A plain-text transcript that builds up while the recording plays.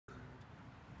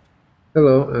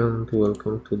Hello and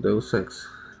welcome to Deus Ex.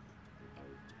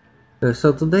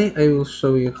 So today I will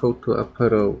show you how to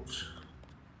approach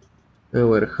a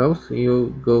warehouse.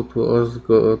 You go to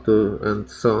Osgo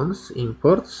and Sons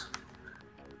imports,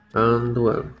 and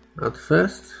well, at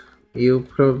first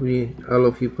all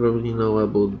of you probably know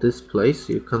about this place.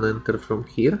 You can enter from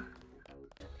here,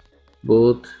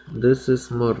 but this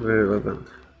is more relevant.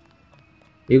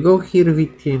 You go here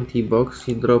with TNT box,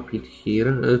 you drop it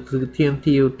here. The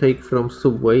TNT you take from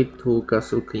Subway to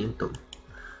Castle Clinton.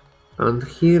 And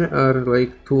here are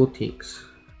like two things.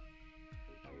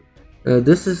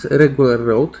 This is a regular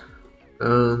road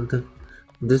and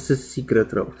this is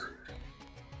secret road.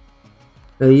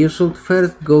 You should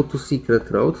first go to secret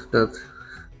road. That,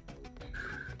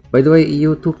 by the way,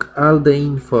 you took all the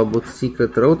info about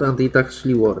secret road and it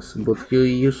actually works, but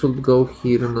you should go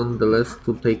here nonetheless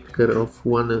to take care of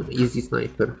one easy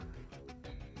sniper.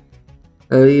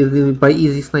 By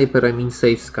easy sniper I mean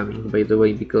safe scamming, by the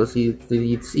way, because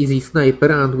it's easy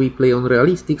sniper and we play on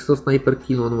realistic, so sniper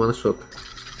kill on one shot.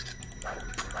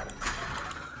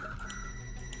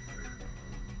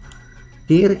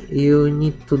 Here you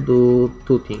need to do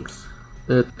two things.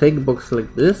 Take box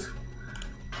like this,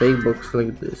 take box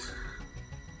like this.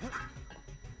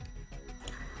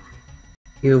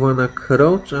 You wanna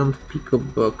crouch and pick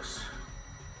up box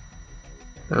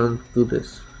and do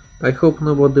this. I hope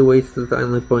nobody wasted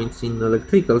any points in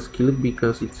electrical skill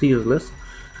because it's useless.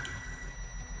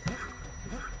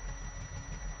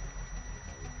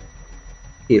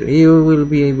 Here, you will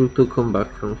be able to come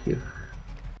back from here.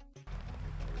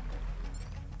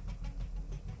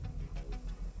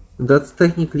 That's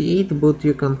technically it, but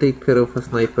you can take care of a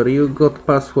sniper. You got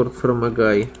password from a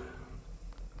guy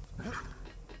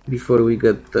before we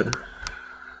get there.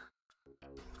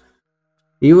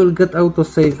 You will get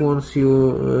autosave once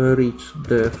you reach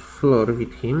the floor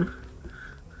with him.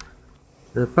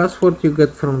 The password you get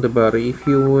from the bar. If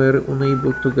you were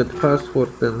unable to get password,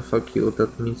 then fuck you.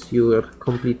 That means you are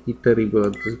completely terrible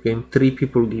at this game. 3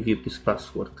 people give you this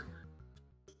password.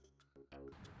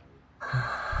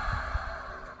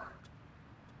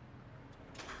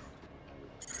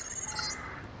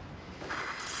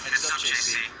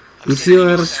 If you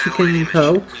are chickening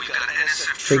out,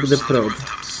 take the probe.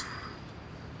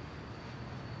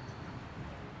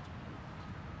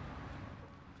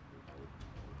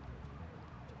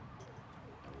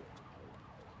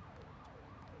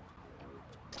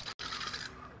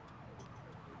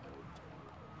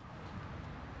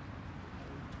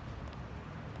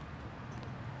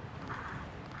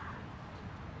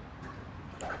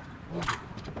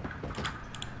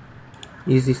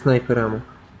 Easy sniper ammo.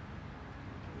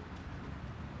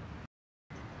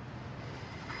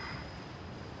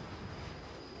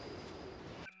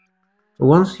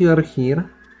 Once you are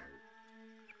here,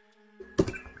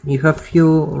 you have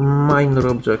few minor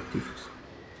objectives.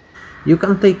 You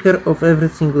can take care of every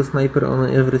single sniper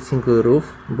on every single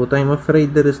roof, but I'm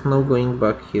afraid there is no going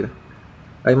back here.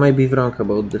 I might be wrong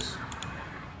about this.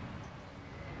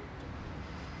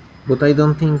 But I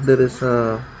don't think there is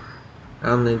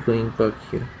any going back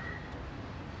here.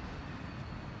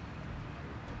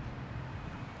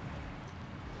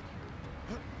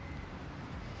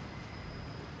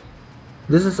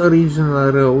 This is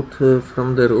original road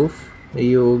from the roof.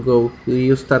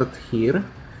 You start here.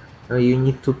 You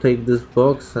need to take this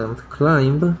box and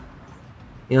climb,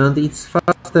 and it's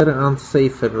faster and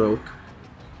safer road.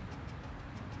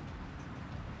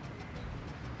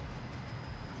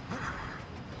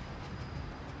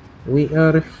 We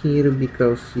are here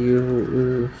because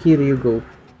here you go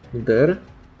there.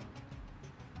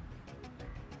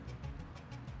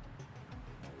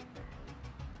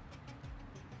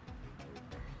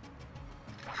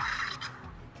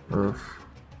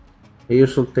 You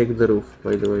should take the roof,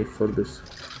 by the way, for this.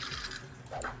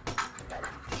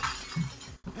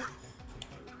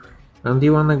 And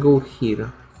you wanna go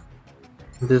here.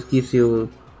 This gives you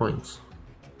points.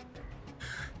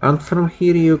 And from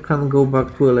here you can go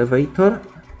back to elevator.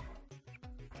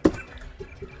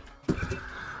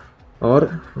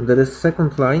 Or there is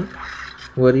second line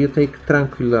where you take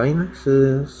tranquil line.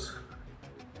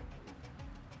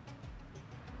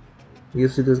 You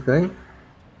see this guy?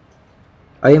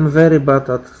 I am very bad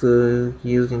at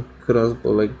using crossbow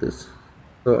like this,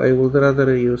 so I would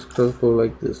rather use crossbow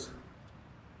like this.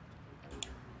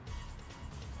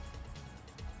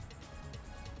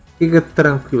 He get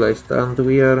tranquilized and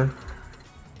we are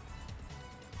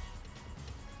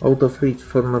out of reach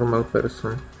for normal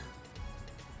person.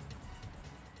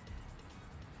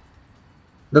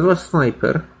 That was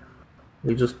sniper.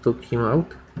 We just took him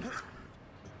out.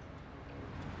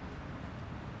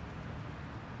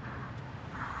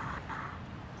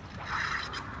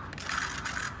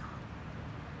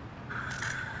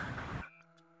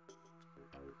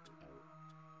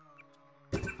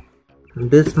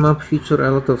 This map features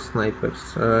a lot of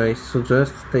snipers. I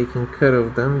suggest taking care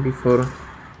of them before...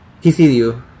 He see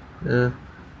you.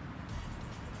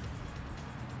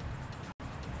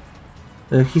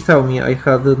 He saw me. I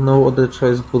had no other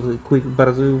choice but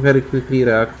very quickly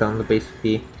react and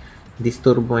basically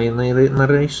disturb my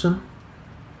narration.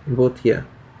 But yeah.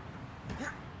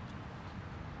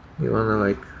 You wanna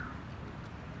like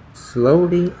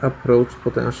slowly approach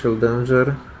potential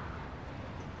danger.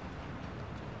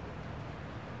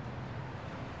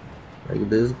 Like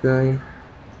this guy.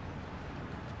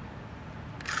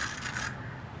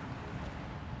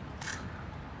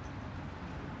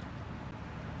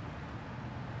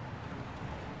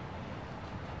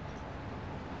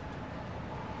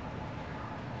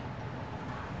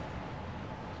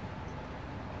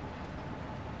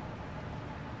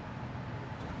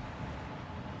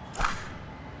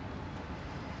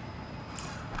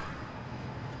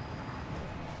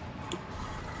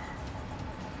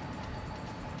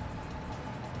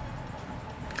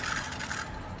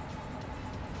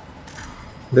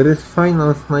 There is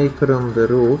final sniper on the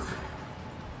roof,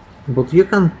 but you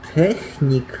can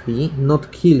technically not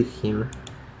kill him.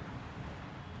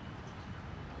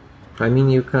 I mean,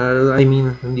 you can. I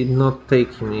mean, not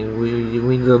take him.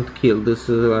 We don't kill. This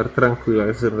is our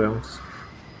tranquilizer rounds.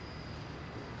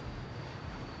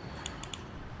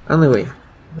 Anyway,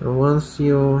 once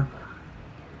you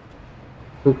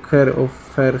took care of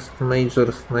first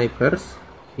major snipers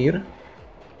here.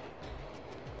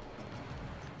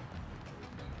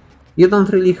 You don't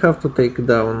really have to take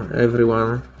down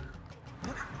everyone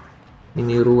in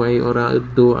your way or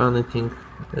do anything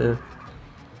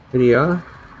real.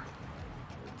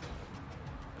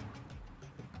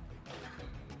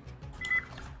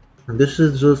 This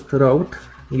is just route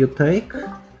you take.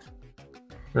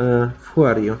 Who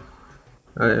are you?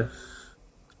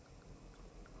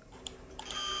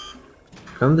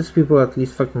 Can these people at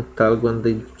least fucking talk when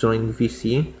they join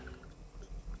VC?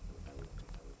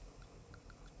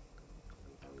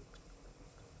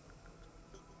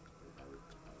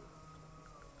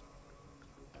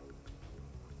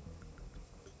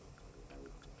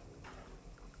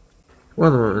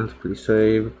 One moment, please.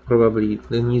 I probably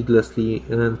needlessly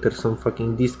enter some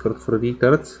fucking Discord for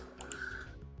retards.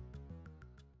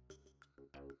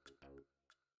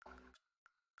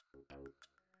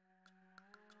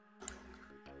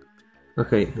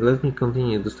 Okay, let me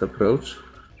continue this approach.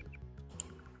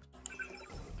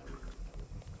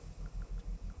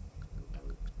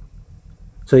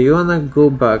 So you wanna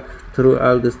go back through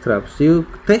all these traps. You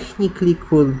technically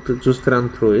could just run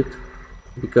through it,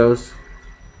 because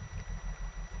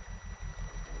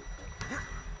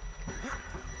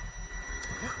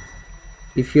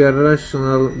if you are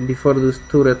rational before this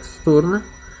turret's turn,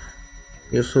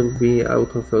 you should be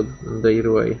out of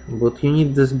their way. But you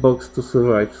need this box to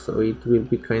survive, so it will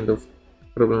be kind of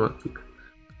problematic.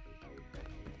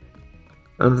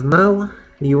 And now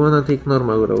you wanna take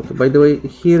normal road. By the way,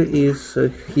 here is a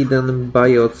hidden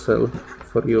biot cell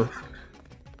for you.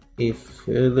 If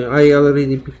I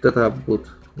already picked that up, but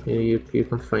you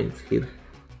can find it here.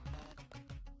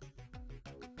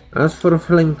 As for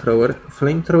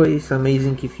flamethrower is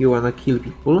amazing if you wanna kill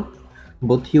people,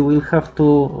 but you will have to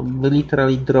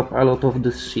literally drop a lot of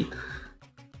this shit.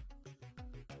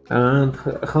 And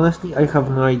honestly, I have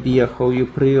no idea how you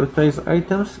prioritize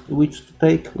items, which to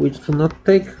take, which to not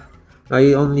take.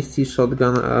 I only see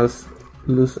shotgun as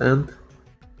loose end.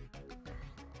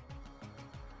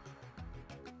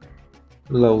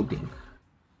 Loading.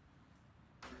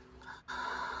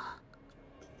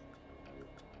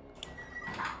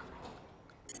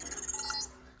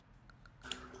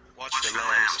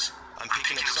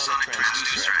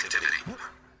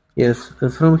 Yes,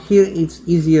 from here it's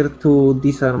easier to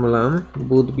disarm LAN,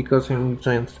 but because I'm a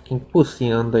giant fucking pussy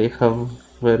and I have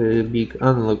very big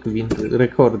unlock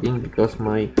recording because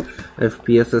my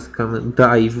FPSs can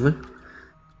dive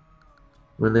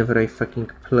whenever I fucking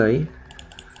play.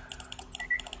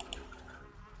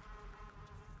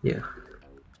 Yeah,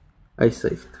 I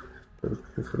saved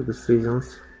for these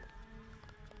reasons.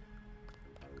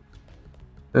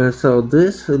 So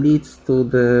this leads to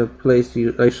the place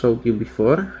I showed you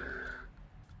before.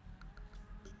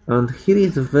 And here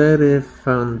is very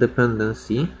fun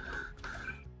dependency.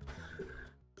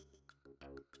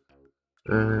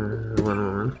 One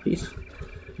moment, please.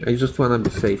 I just wanna be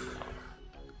safe.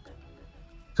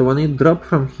 So when you drop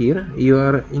from here, you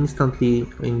are instantly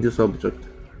in this object.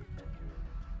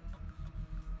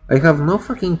 I have no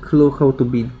fucking clue how to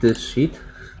beat this shit,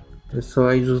 so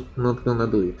I just not gonna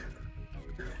do it.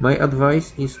 My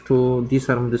advice is to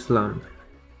disarm this lamp.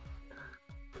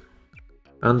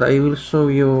 And I will show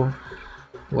you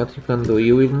what you can do.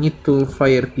 You will need to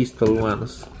fire pistol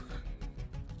once.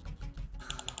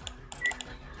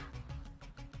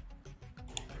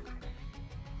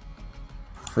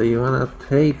 So you wanna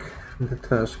take the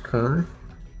trash can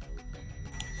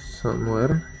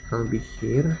somewhere, can be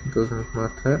here, doesn't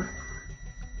matter.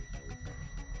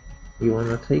 You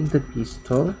wanna take the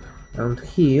pistol, and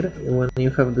here, when you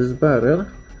have this barrel,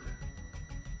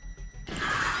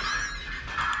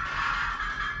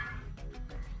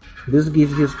 this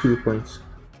gives you skill points.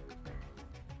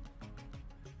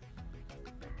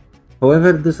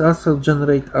 However, this also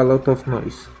generates a lot of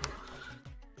noise.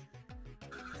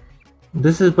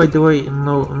 This is, by the way,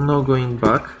 no going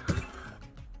back.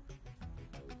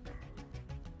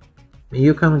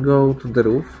 You can go to the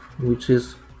roof, which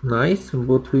is nice,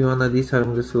 but we wanna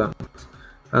disarm this lamp.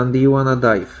 And you wanna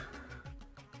dive.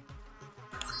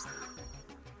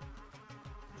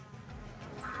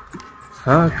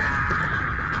 Fuck.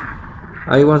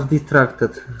 I was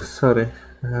distracted, sorry.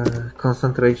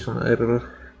 Concentration error.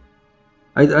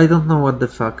 I don't know what the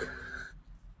fuck.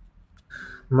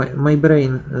 My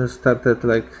brain started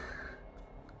like...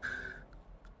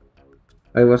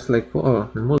 I was like, oh,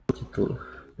 the multi-tool.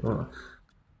 Oh.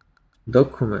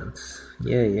 Documents.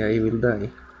 Yay, I will die.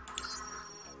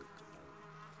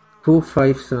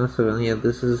 2577, yeah,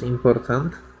 this is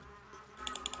important.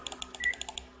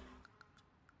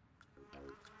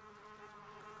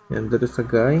 And there is a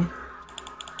guy.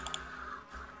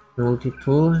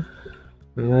 Multi-tool.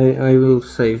 I will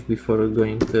save before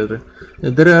going there.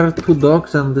 There are 2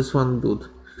 dogs and this one dude.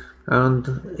 And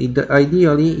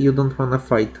ideally you don't wanna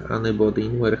fight anybody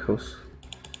in warehouse.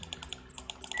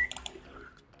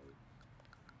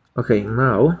 Okay,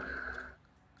 now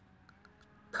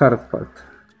hard part.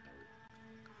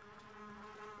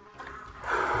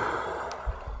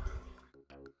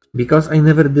 Because I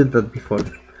never did that before.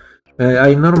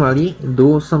 I normally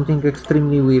do something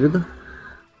extremely weird.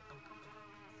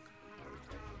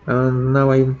 And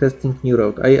now I'm testing new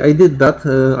route. I did that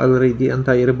already,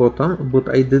 entire bottom, but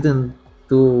I didn't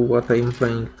do what I'm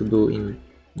planning to do in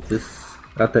this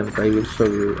attempt. I will show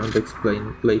you and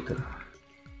explain later.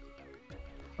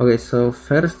 Okay, so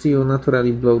first you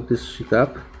naturally blow this shit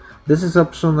up. This is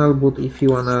optional, but if you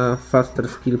wanna faster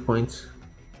skill points,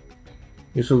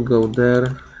 you should go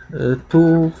there.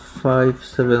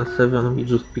 2577, we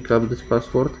just pick up this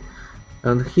password.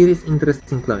 And here is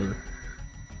interesting line.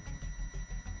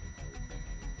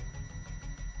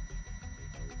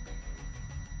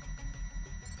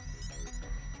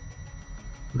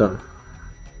 Done.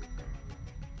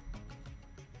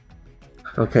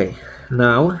 Okay,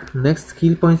 now next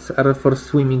skill points are for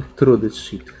swimming through this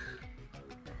shit.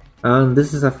 And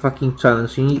this is a fucking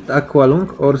challenge. You need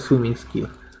aqualung or swimming skill.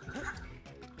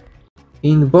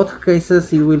 In both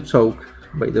cases you will choke,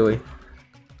 by the way.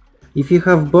 If you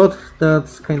have both,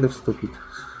 that's kind of stupid.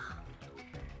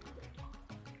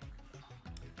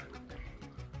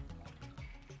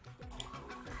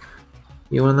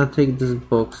 You wanna take this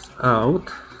box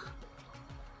out,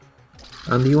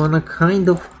 and you wanna kind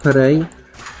of pray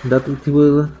that it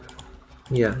will,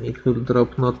 yeah, it will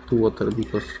drop not to water,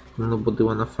 because nobody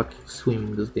wanna fucking swim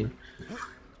in this game.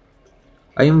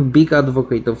 I am a big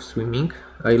advocate of swimming.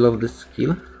 I love this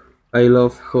skill. I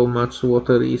love how much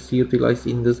water is utilized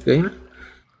in this game.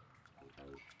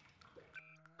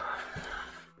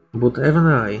 But even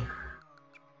I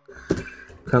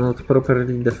cannot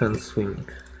properly defend swimming.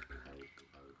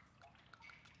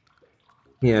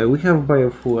 Yeah, we have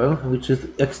biofuel, which is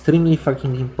extremely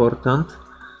fucking important.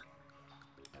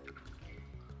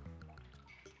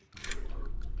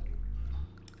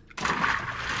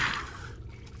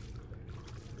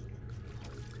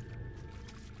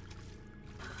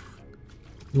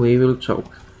 We will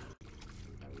choke.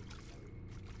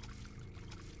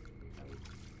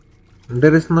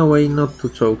 There is no way not to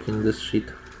choke in this shit.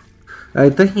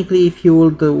 Technically, if you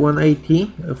would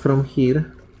 180 from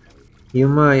here, you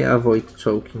might avoid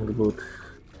choking, but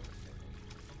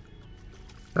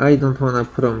I don't wanna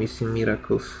promise you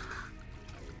miracles.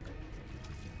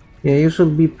 Yeah, you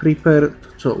should be prepared to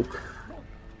choke.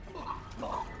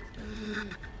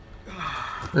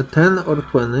 10 or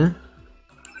 20?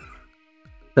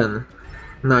 10.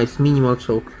 Nice, minimal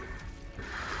choke.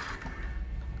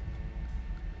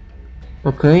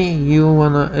 Okay, you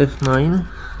wanna F9.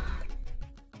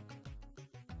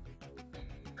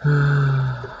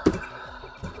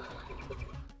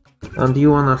 And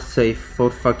you wanna save for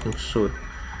fucking sure.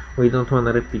 We don't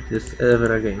wanna repeat this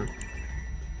ever again.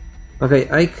 Okay,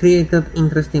 I created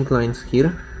interesting lines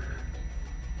here.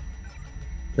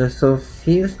 So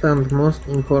first and most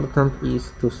important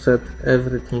is to set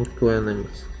everything to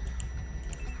enemies.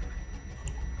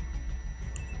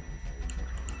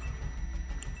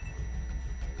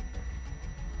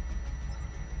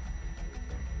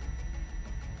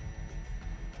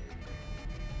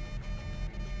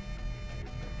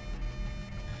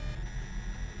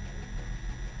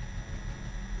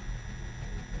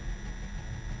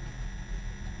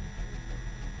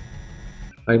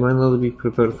 I might not be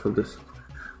prepared for this.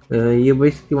 You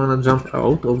basically wanna jump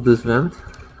out of this vent.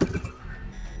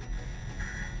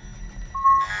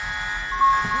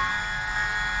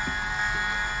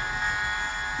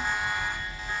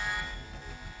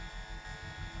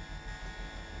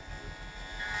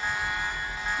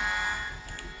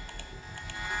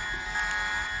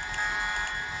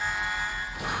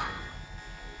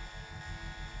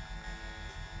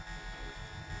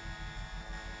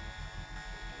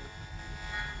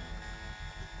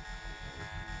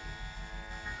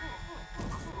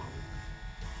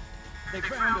 They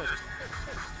found us.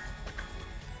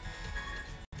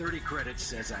 30 credits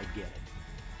says I get it.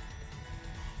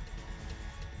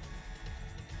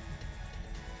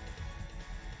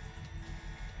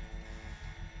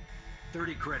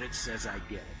 $30 credits says I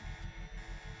get it.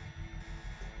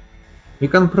 You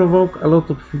can provoke a lot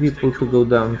of people to go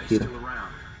down here.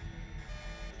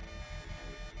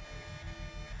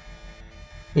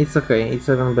 It's okay, it's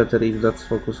even better if that's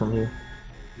focus on you.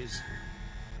 I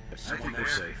think we're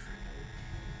safe.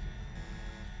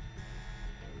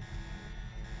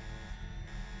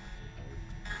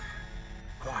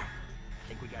 Quiet. I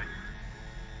think we got it.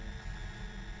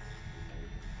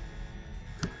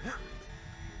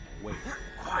 Wait.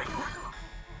 Quiet.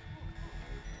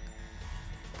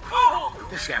 Oh!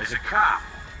 This guy's a cop.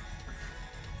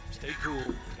 Stay cool.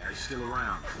 The guy's still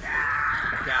around.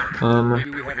 Got it. Maybe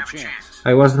we have a chance.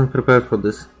 I wasn't prepared for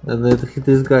this. And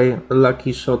this guy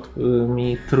lucky shot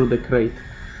me through the crate.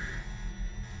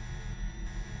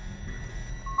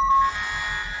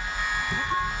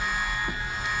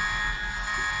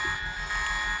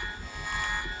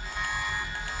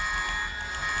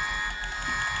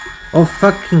 Oh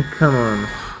fucking come on.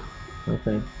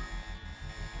 Okay.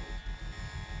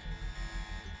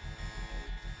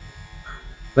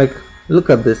 Like, look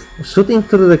at this. Shooting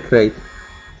through the crate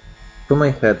to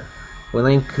my head when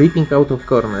I'm creeping out of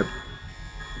corner.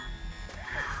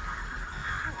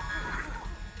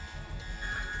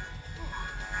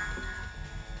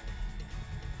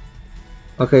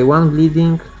 Okay, one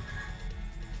bleeding,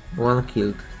 one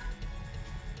killed.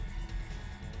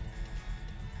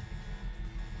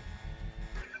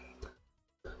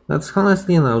 That's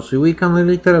honestly an ouch. We can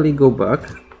literally go back.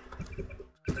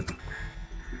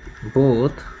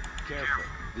 But Careful.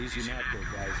 These UNATCO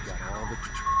guys got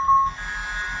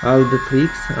all the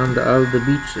tricks and all the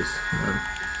beaches, man.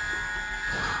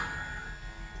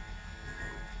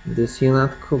 These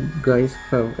UNATCO guys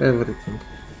have everything.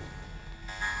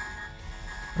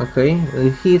 Okay,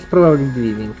 he is probably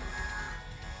bleeding.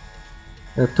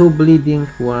 2 bleeding,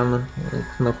 1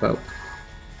 knockout.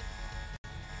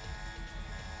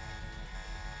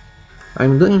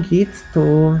 I'm doing it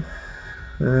to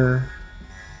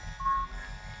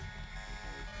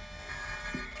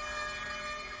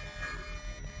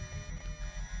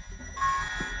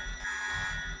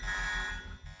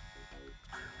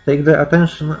take the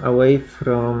attention away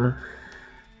from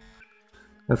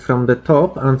the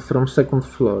top and from second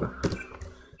floor.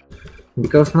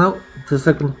 Because now the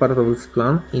second part of this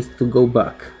plan is to go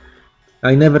back.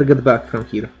 I never get back from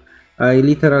here. I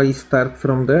literally start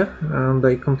from there and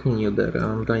I continue there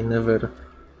and I never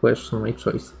question my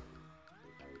choice.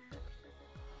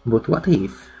 But what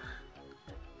if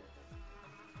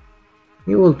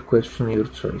you would question your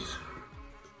choice?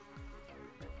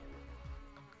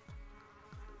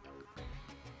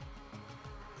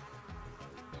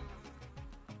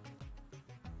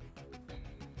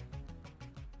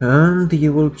 And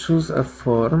you will choose a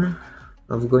form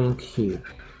of going here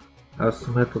as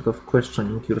a method of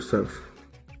questioning yourself.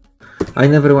 I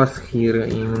never was here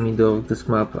in the middle of this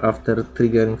map after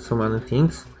triggering so many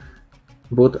things,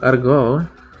 but our goal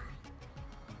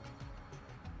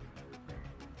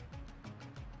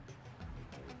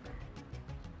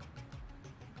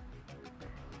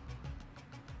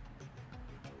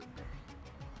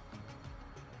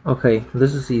okay,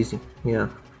 this is easy, yeah.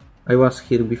 I was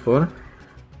here before.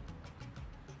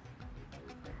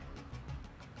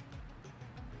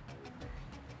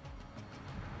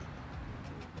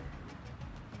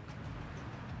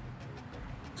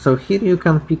 So here you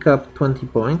can pick up 20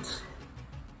 points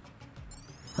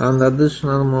and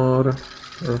additional more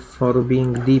for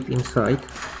being deep inside.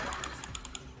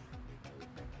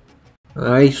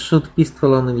 I shoot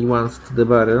pistol only once to the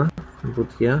barrel, but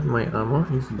yeah, my ammo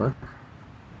is back.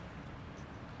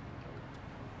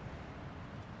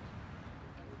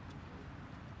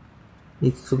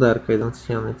 It's too dark, I don't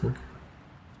see anything.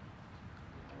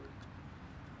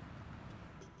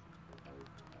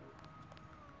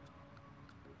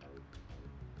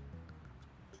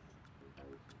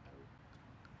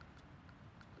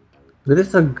 There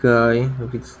is a guy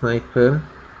with sniper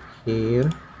here.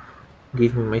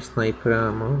 Give me my sniper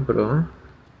ammo, bro.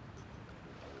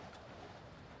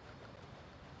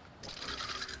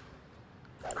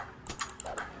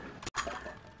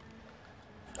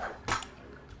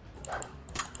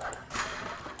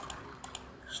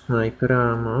 Sniper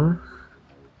ammo.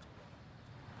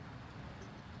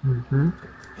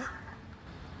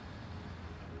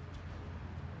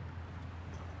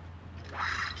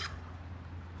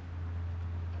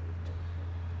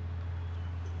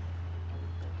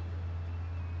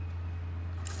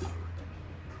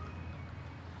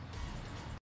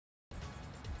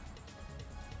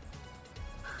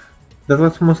 That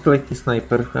was most likely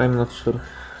sniper, I'm not sure.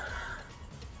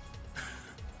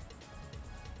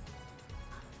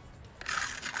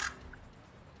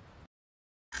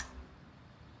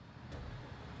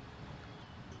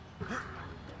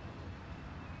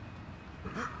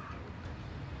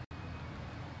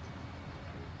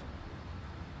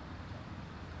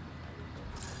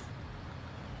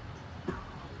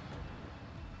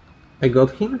 I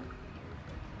got him?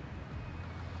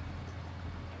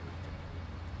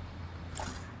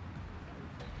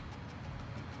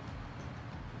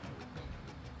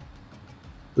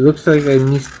 Looks like I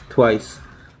missed twice.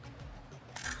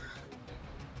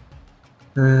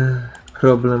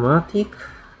 Problematic,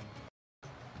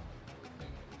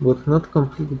 but not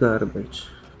complete garbage.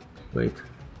 Wait.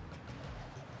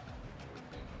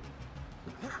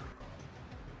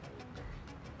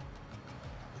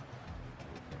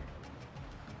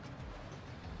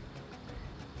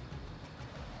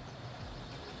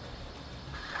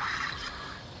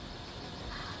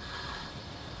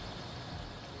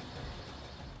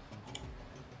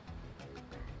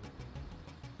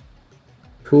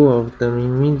 Two of them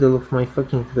in middle of my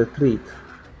fucking retreat.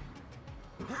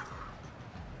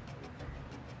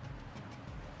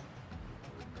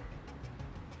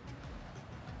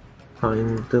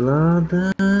 Find the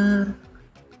ladder,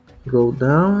 go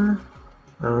down,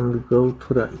 and go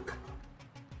to right.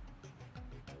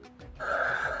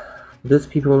 These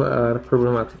people are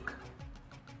problematic.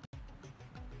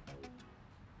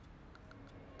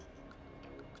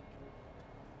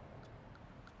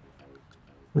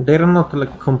 They're not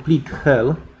like complete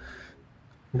hell,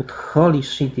 but holy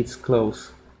shit, it's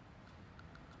close.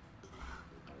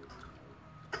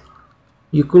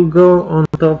 You could go on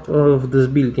top of this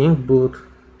building, but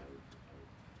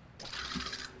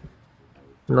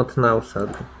not now,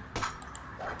 sadly.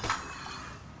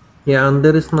 Yeah, and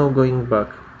there is no going back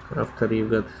after you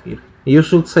get here. You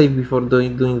should save before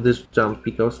doing this jump,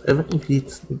 because even if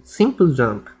it's a simple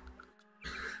jump,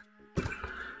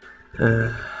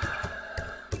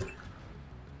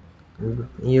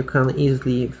 you can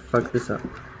easily fuck this up.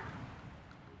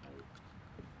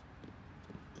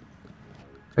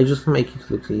 I just make it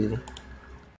look easy.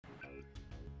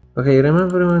 Okay,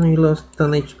 remember when we lost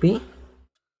 10 HP?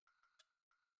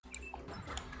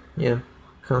 Yeah,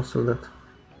 cancel that.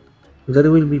 There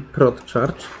will be prot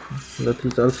charge, that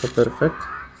is also perfect.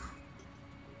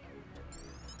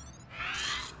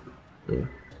 Yeah.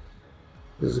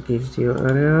 This gives you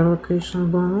area allocation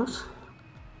bonus.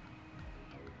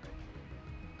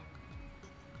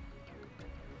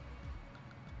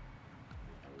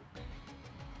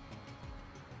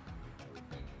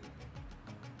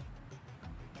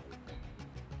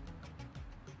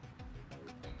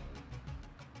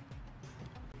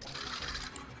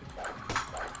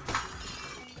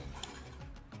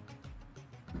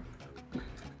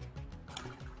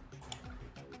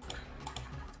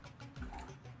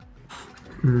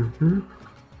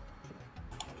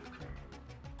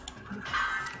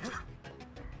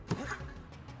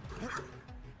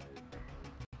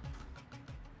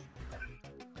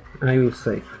 I will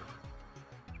save.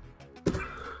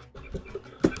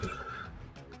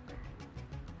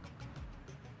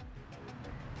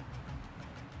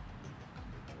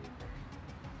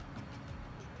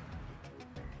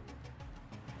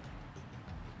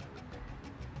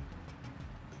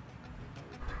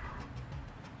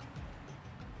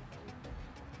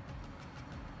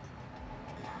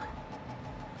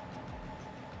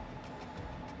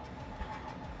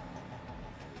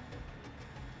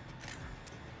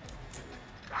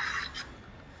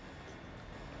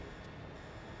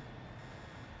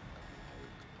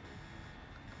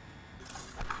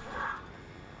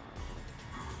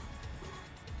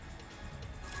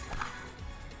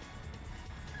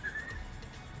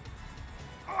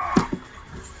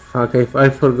 Okay, I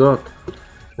forgot.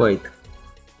 Wait.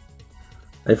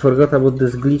 I forgot about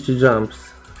this glitch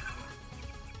jumps.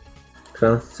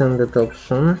 Transcended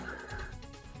option.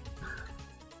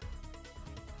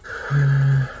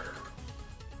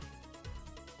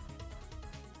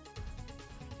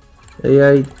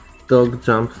 Yeah, dog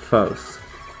jump false.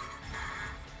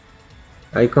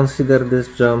 I consider these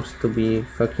jumps to be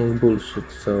fucking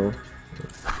bullshit, so...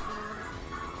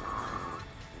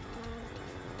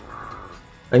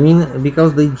 I mean,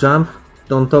 because they jump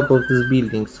on top of this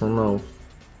building, so no.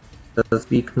 That's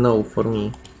big no for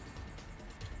me.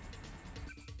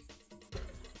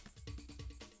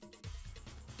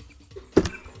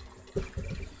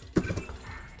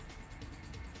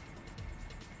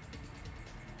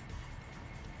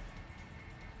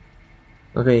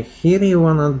 Okay, here you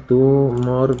wanna do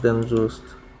more than just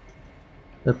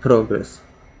a progress.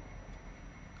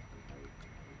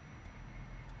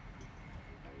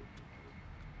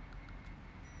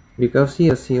 Because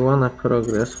yes, you wanna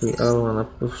progress, we all wanna...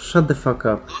 Shut the fuck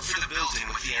up. Look for the building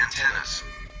with the antennas.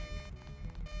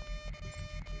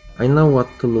 I know what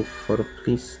to look for,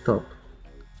 please stop.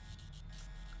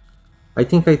 I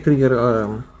think I trigger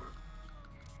alarm.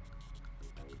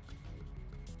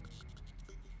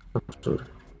 Not sure.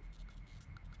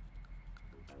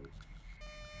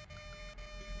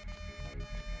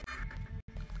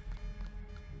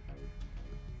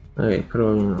 Okay,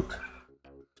 probably not.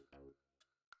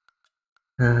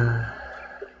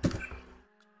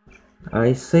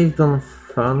 I saved on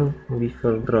fun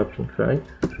before dropping, right?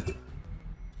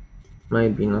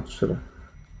 Maybe, not sure.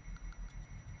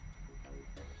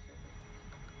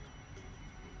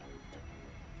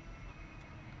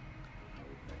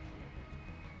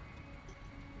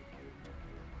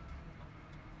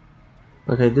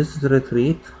 Okay, this is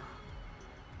retreat.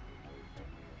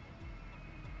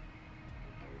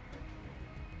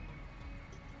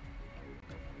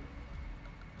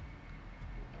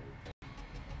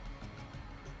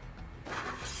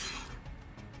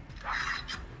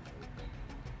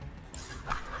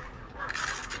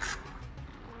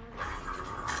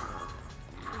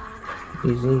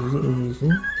 Easy.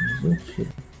 Chill.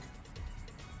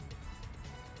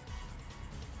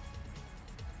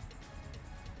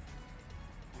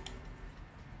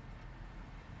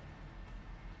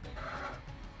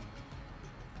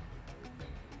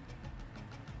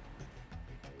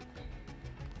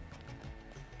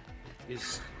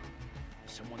 Is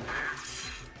someone there?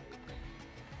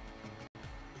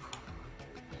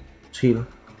 Chill.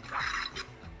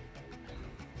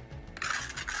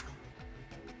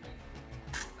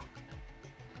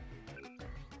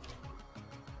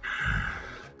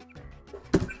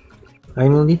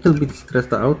 I'm a little bit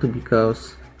stressed out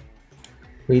because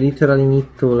we literally need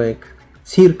to like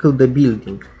circle the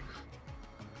building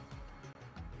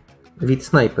with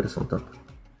snipers on top.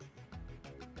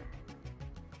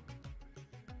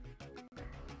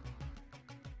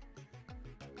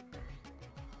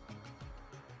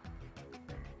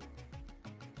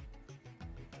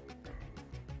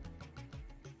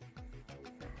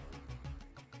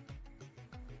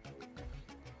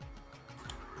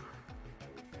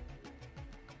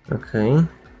 Okay,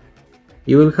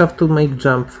 you will have to make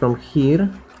jump from here.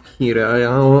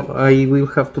 I will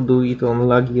have to do it on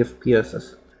laggy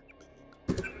FPSs,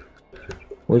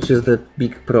 which is the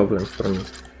big problem for me.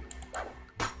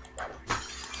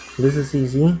 This is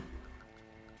easy.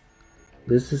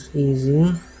 This is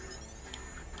easy.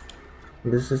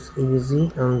 This is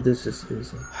easy, and this is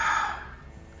easy.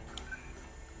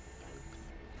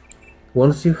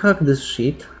 Once you hack this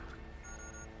shit,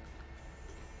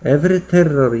 every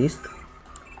terrorist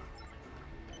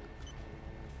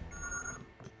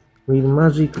will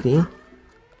magically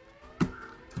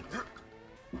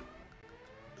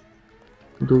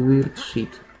do weird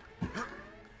shit.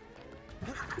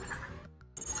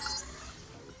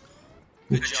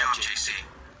 Good job, JC.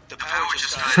 The power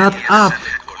just Shut up!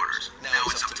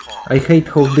 I hate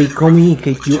how they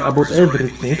communicate you about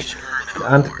everything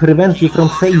and prevent you from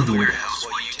saving.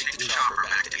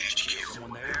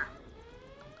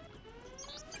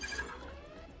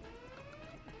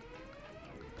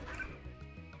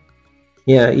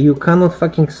 Yeah, you cannot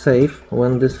fucking save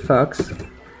when this fax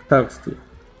talks to you.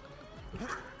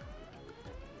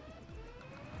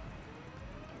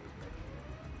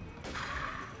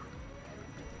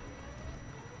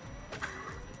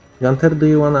 Gunter, do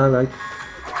you wanna like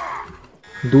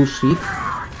do shit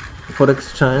for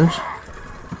exchange?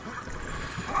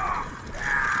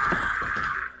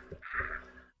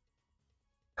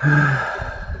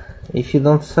 If you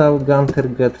don't saw Gunter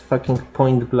get fucking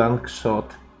point blank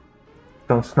shot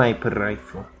from sniper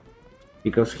rifle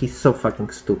because he's so fucking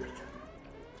stupid.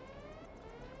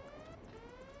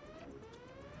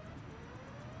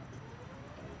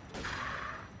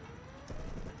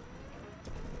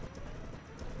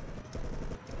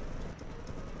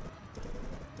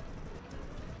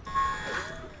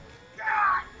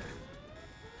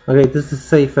 Okay, this is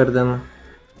safer than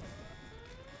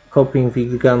coping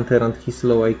with Gunter and his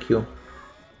low IQ.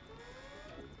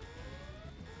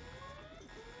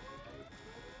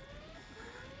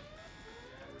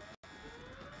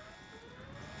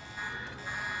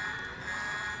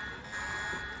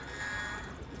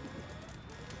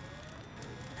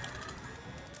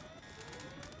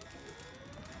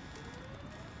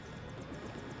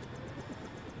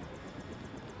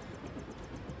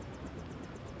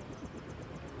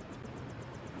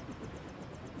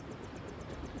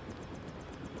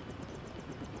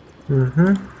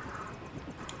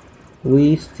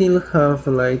 We still have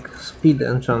like speed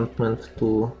enchantment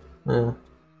to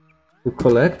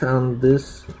collect, and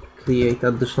this create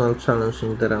additional challenge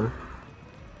in the run.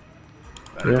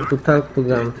 You have to talk to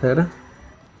Gunter.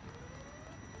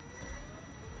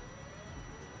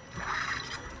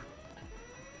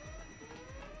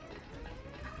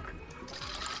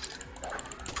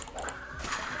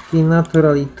 He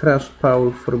naturally trashed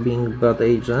Paul for being bad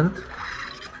agent.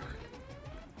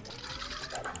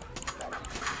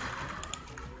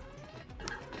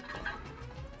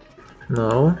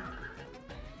 No.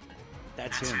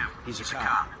 That's him. He's a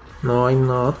cop. No, I'm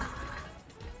not.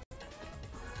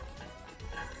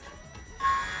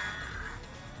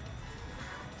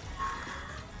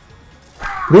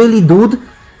 Really, dude?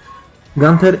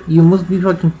 Gunter, you must be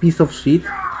fucking piece of shit.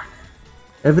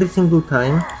 Every single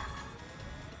time.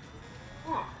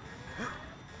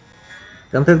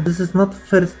 Gunter, this is not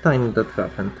first time that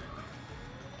happened.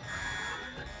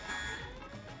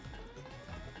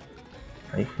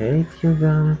 I hate you,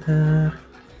 Gunter.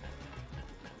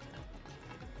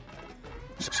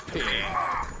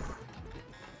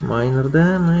 Minor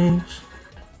damage.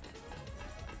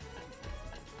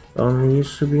 Only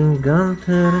being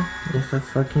Gunter is a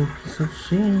fucking piece of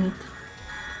shit.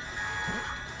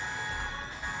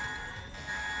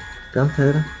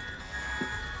 Gunter.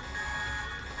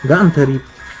 Gunter, you...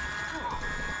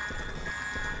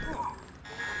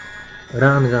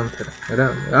 Run, Gunter,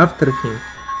 run. After him.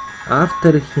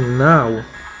 After him now.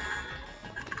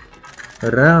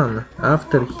 Run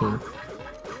after him.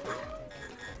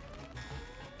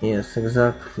 Yes,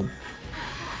 exactly.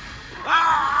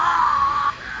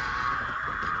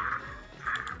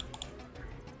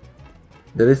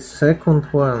 There is second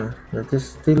one that is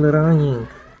still running.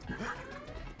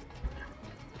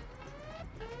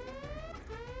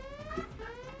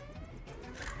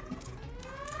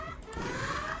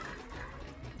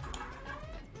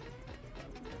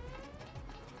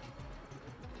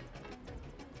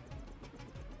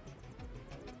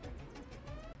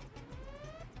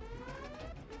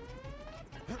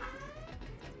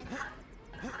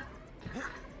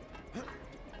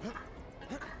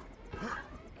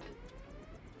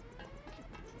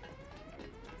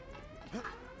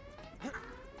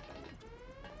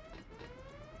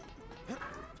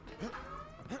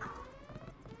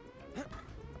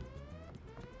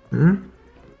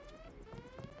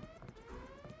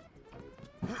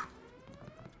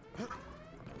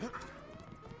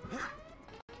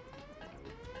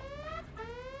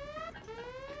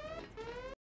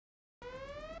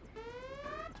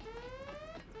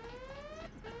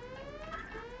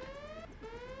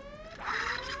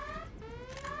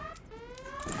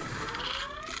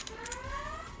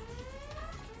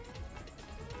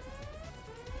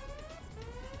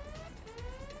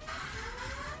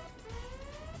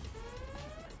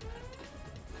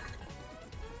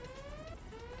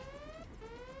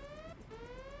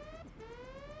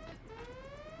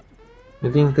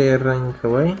 You think they are running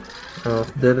away? Oh,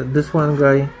 this one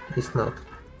guy is not.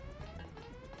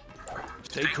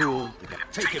 Stay cool.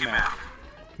 Take him out.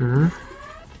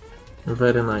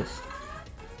 Very nice.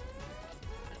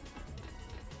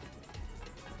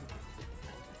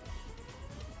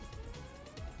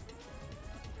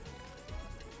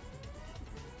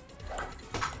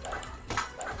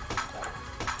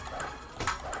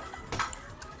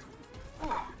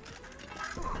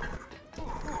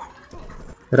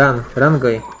 Run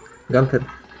guy. Gunter,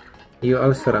 you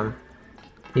also run.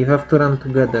 You have to run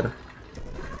together.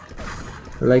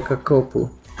 Like a couple.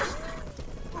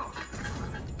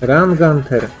 Run,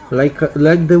 Gunter, like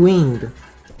the wind.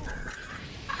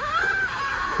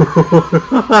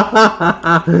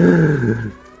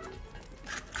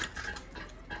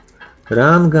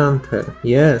 Run, Gunter,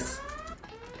 yes.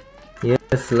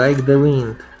 Yes, like the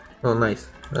wind. Oh, nice.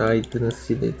 I didn't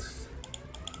see this.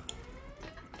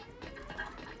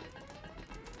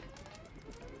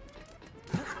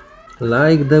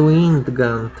 Like the wind,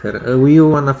 Gunter. We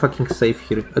wanna fucking save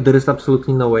here. There is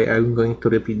absolutely no way I'm going to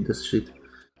repeat this shit.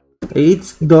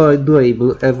 It's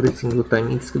doable every single time.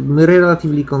 It's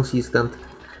relatively consistent.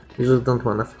 You just don't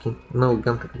wanna fucking... No,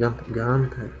 Gunter.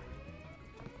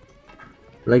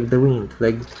 Like the wind,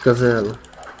 like gazelle.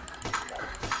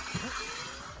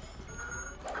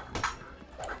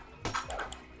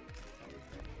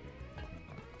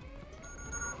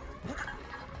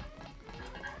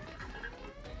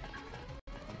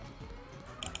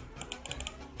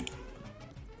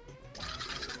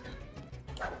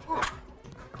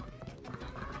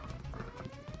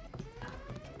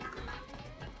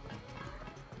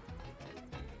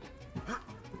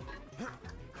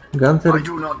 Gunter, I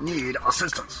do not need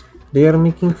assistance. they are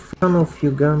making fun of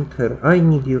you, Gunter. I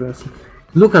need your assist.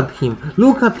 Look at him!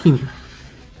 Look at him!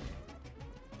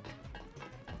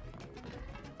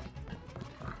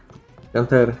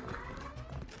 Gunter.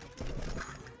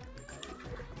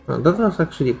 Oh, that was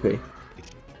actually okay.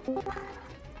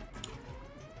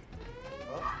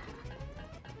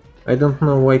 I don't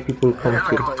know why people come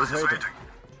here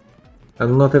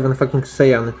and not even fucking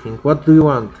say anything. What do you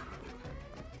want?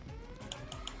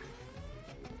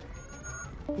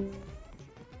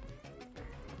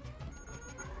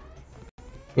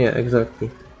 Yeah,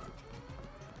 exactly.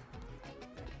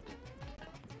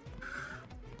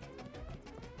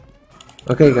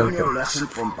 Okay, Learn Gunter. your lesson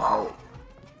from Paul.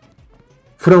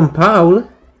 From Paul?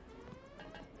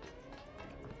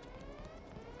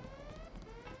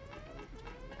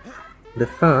 The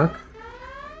fuck?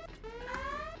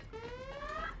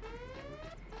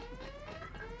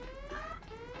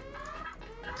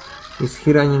 Is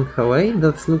he running away?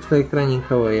 That looks like running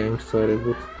away, I'm sorry,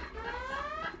 but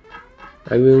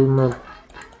I will not.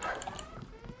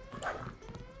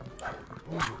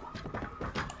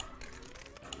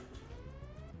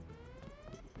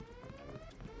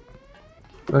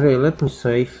 Okay, let me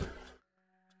save.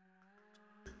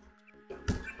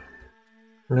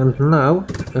 And now,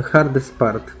 the hardest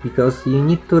part, because you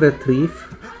need to retrieve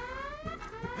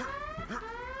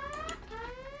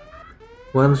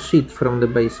one sheet from the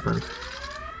basement.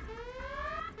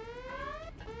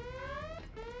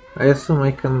 I assume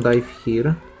I can dive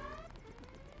here.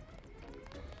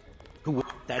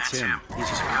 That's him. He's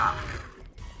a cop.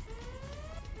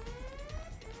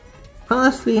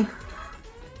 Honestly,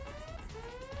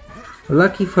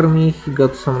 lucky for me, he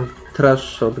got some trash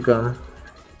shotgun.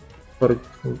 For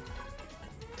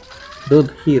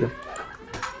dude here.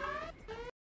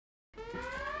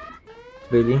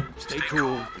 Really? Stay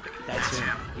cool. That's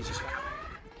him. He's a cop.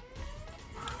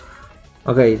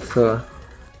 Okay, so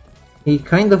he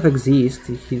kind of exists,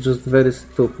 he's just very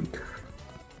stupid.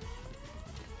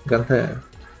 Gunter.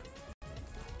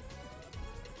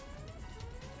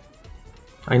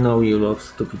 I know you love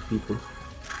stupid people.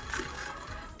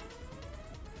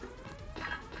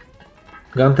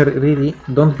 Gunter, really?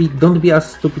 Don't be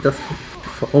as stupid as.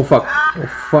 Oh fuck! Oh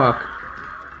fuck!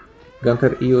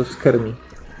 Gunter, you scare me.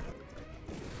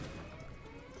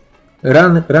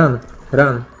 Run! Run!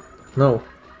 Run! No!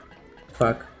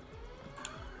 Fuck.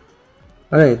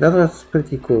 Okay, that was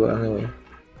pretty cool anyway.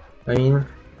 I mean,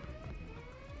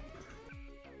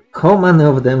 how many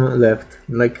of them left?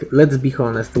 Like, let's be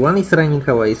honest, one is running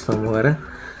away somewhere.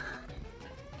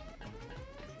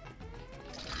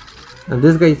 And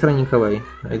this guy is running away.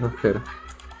 I don't care.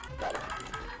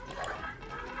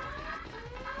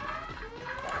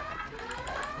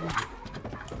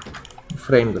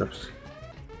 Frame drops.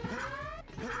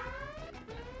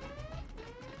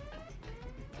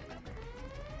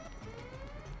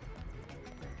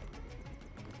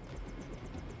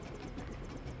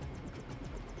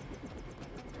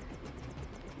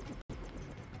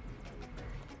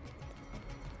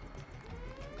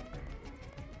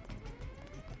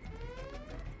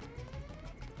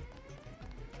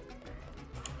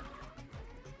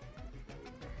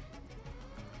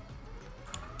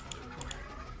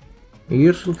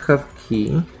 You should have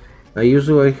key. I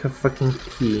usually have fucking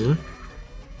key.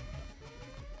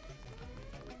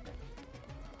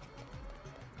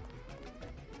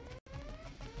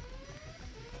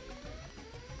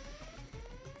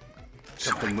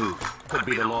 Something moved. Could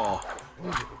be the law.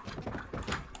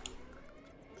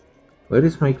 Where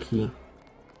is my key?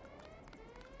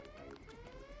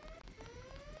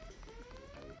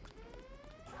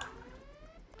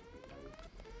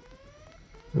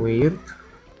 Weird.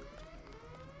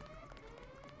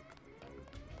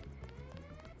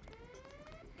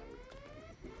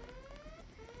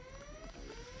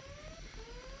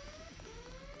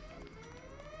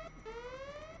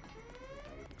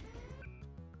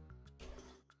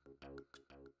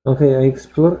 Okay, I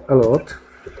explore a lot.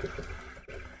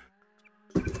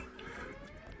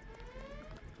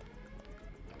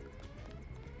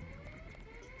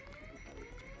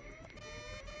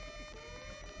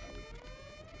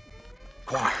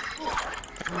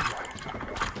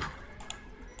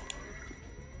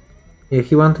 Yeah,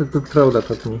 he wanted to throw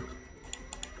that at me.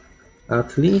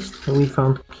 At least we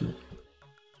found key.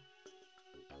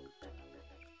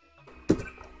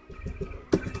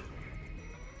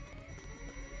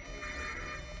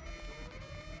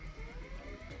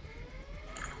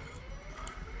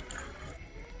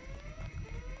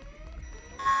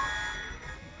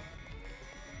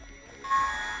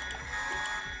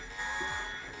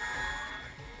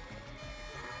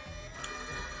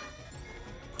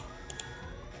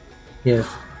 Yes.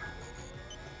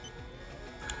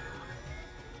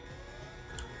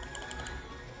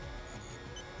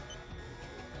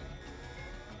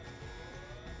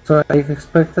 So I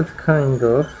expected kind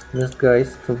of these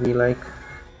guys to be like...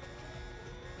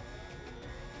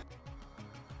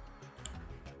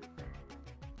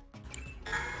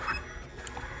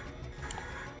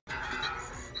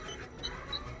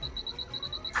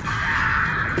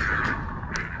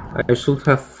 I should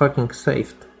have fucking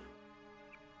saved.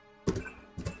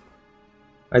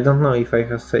 I don't know if I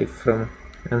have saved from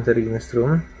entering this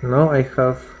room. No, I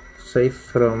have saved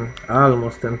from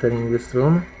almost entering this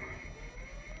room.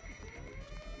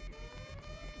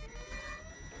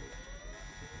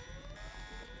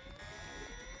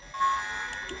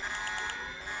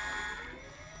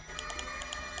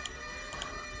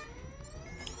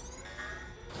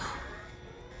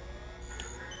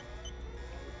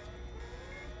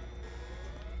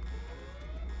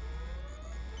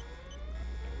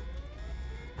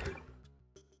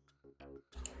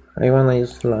 I wanna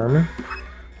use LAN.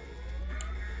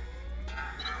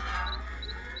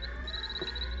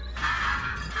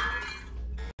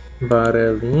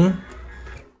 Barely.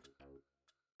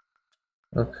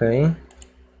 Okay.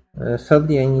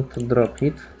 Sadly I need to drop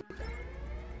it.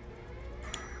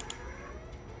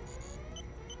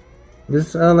 This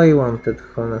is all I wanted,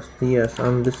 honestly, yes,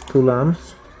 and these two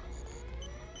lamps.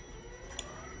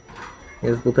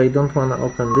 Yes, but I don't wanna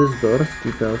open these doors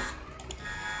because...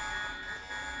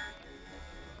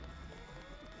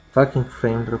 Fucking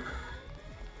frame drop.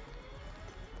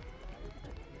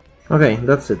 Okay,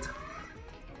 that's it.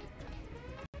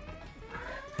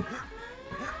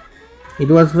 It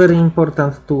was very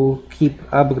important to keep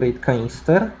upgrade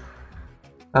canister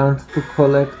and to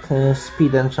collect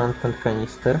speed enchantment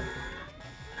canister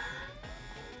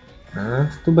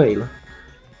and to bail.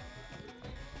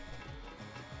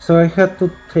 So I had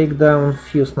to take down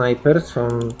few snipers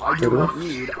from the roof.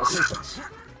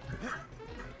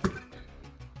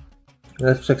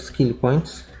 Let's check skill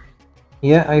points.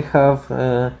 Yeah, I have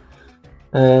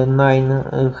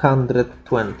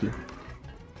 920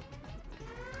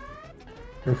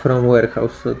 from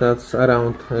warehouse, so that's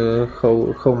around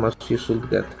how much you should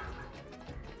get.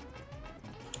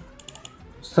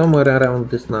 Somewhere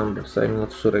around these numbers, I'm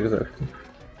not sure exactly.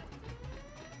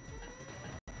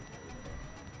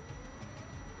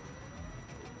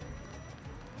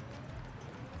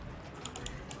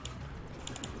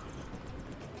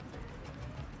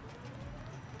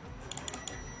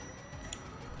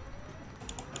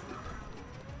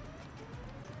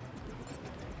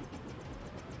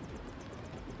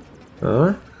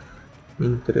 Oh,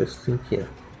 interesting here.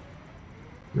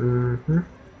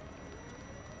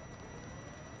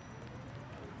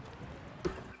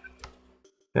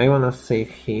 I wanna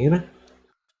save here.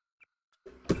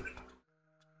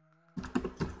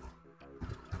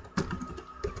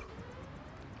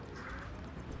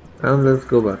 And let's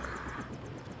go back.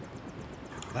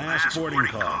 Last boarding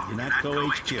call, UNATCO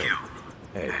HQ.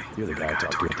 Hey, you're the guy I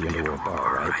talked to at the Underworld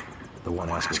bar, right? The one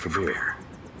asking for beer.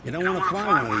 You don't want to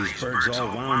fly one of these birds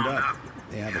all wound up.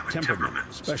 They have a temperament,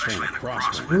 especially in a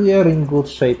crosswind. We are in good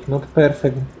shape, not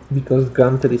perfect because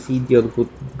Gunter is idiot, but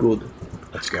good.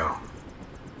 Let's go.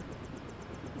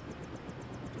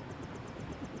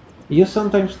 You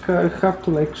sometimes have to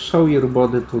like show your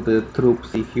body to the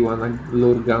troops if you wanna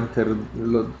lure Gunter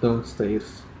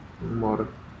downstairs more.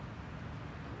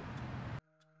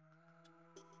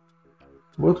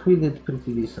 But we did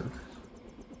pretty decent.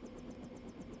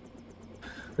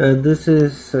 This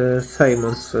is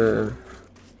Simon's thing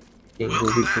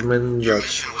with many Your jobs.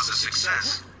 mission was a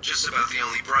success. Just about the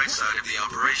only bright side of the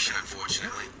operation,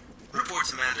 unfortunately. Report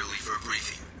to Manderley for a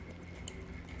briefing.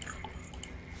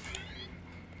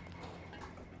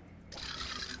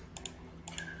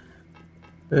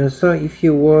 So if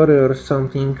you worry or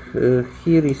something,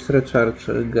 here is recharge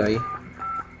guy.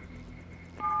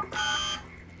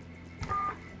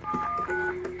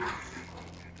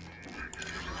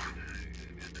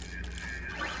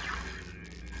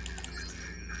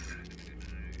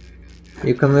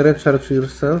 You can recharge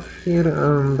yourself here,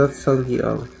 and that's sadly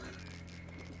all.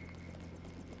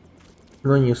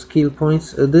 No new skill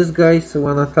points. These guys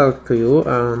wanna talk to you,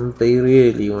 and they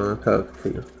really wanna talk to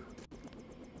you.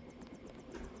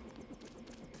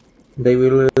 They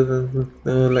will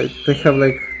like they have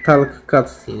like talk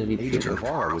cutscene with Agent you.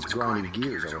 Navarro was grinding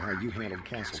gears over how you handled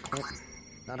Castle Clinton.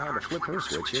 Not hard to flip her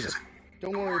switch, is it?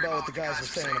 Don't worry about what the guys are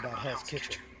saying about Hell's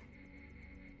Kitchen.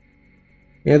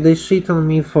 Yeah, they shit on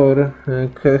me for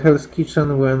Hell's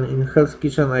Kitchen when in Hell's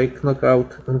Kitchen I knock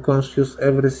out unconscious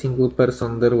every single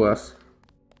person there was.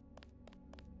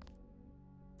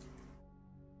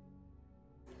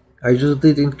 I just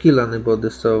didn't kill anybody,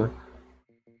 so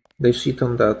they shit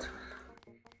on that.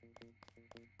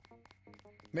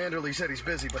 Manderley said he's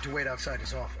busy, but to wait outside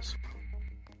his office.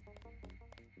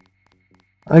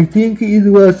 I think it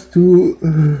was to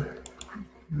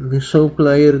show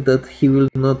player that he will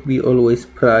not be always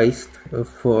prized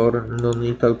for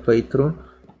non-lethal playthrough.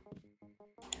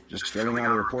 Just filling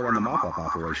out a report on the mop-up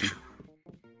operation.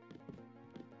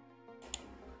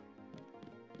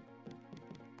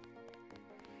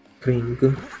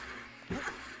 Ring.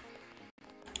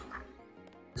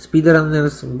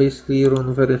 Speedrunners basically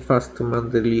run very fast to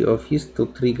Manderley office to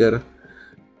trigger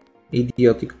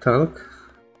idiotic talk.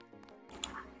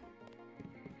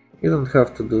 You don't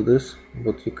have to do this,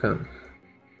 but you can.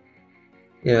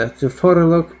 Yeah, the 4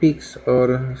 lockpicks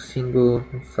or single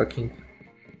fucking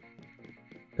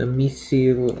a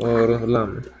missile or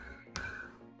lamb.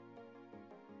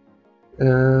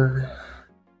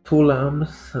 2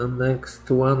 lambs and next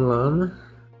 1 lamb.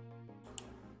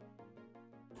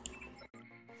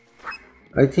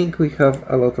 I think we have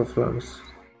a lot of lambs.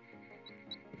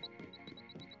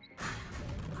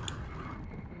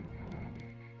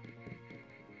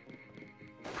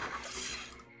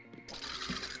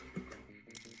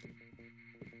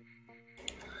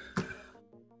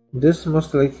 This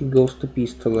most likely goes to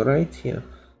pistol, right? Yeah.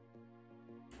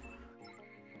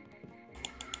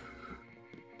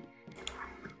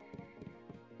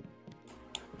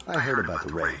 I heard about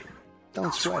the raid.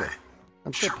 Don't sweat it.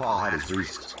 I'm sure Paul had his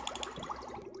reasons.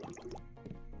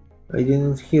 I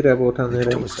didn't hear about any They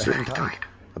told raid. us to hang tight.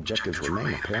 Objectives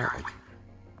remain, apparently.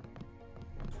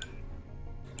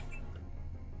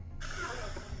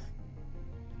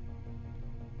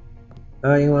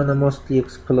 I wanna mostly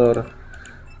explore.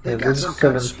 Yeah, They've got this is some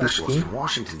kind of 750. specialist from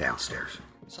Washington downstairs.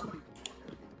 Somebody.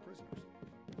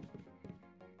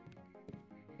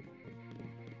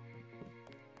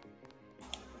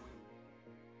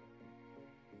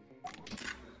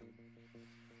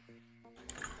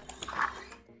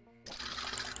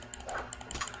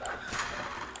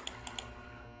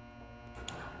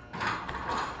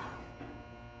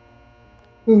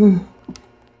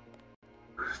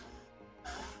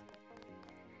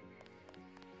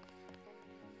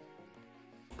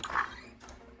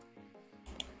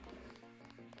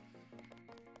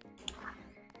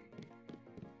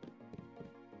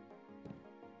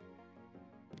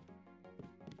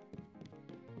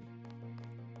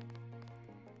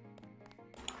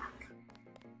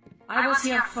 I was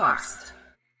here first.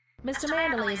 Mr.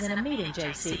 Manderley is in a meeting,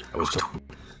 JC. I was told.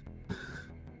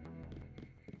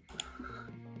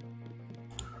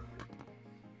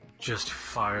 Just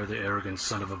fire the arrogant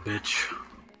son of a bitch.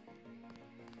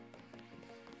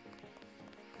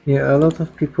 Yeah, a lot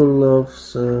of people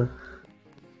loves A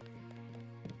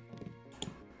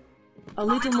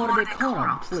little more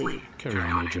decorum, please. Carry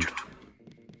on, Agent.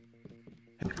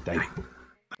 They.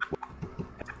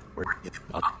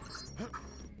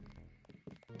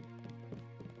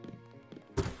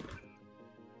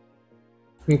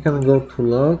 we can go to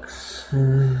logs.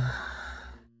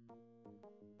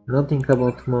 Nothing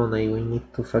about money, we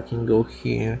need to fucking go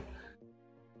here.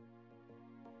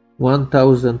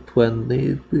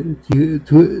 1020,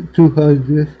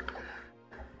 200.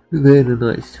 Very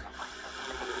nice.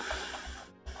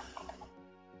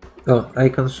 Oh, I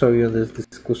can show you this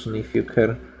discussion if you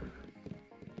care.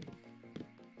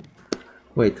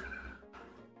 Wait.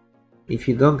 If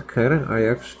you don't care, I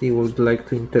actually would like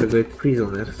to interrogate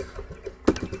prisoners.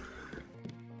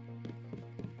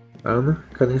 Anne,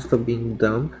 can you stop being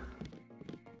dumb?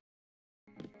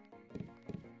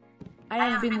 I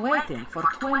have been waiting for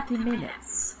 20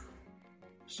 minutes.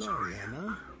 Sorry,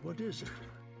 Anna. What is it?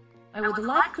 I would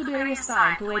like to be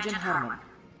reassigned to Agent Herman.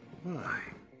 Why?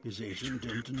 Is Agent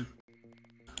Denton?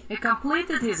 He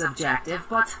completed his objective,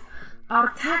 but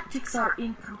our tactics are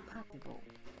incompatible.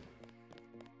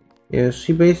 Yeah,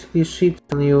 she basically shit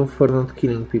on you for not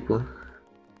killing people.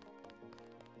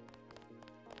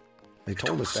 They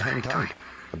told us to hang tight.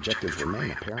 Objectives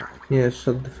remain, apparently. Yeah,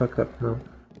 shut the fuck up now.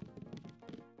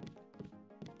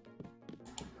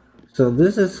 So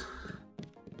this is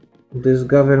this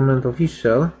government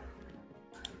official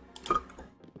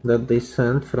that they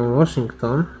sent from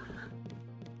Washington,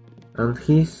 and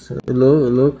he's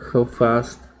look how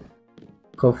fast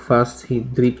he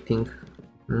drifting.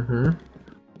 I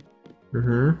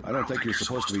don't think you're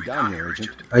supposed to be down here,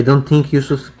 Agent. I don't think you're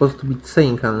supposed to be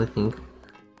saying anything.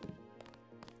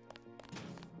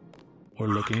 We're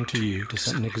looking to you to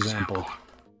set an example.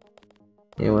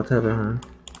 Yeah, whatever, man.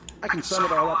 I can sum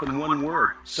it all up in one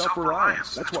word.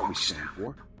 Self-reliance. That's what we stand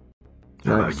for.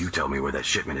 How about you tell me where that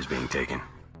shipment is being taken?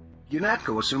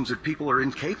 UNATCO assumes that people are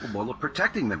incapable of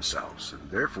protecting themselves,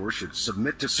 and therefore should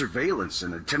submit to surveillance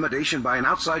and intimidation by an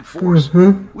outside force.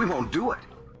 We won't do it.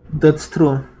 That's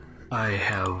true. I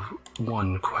have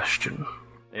one question.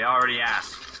 They already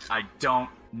asked. I don't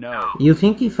know. You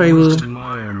think if I will... Most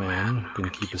admire man can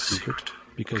keep a secret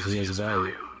because he has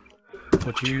value.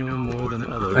 But you know more than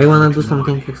others. I wanna do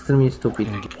something extremely stupid.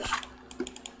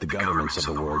 The governments of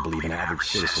the world believe an average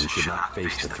citizen should not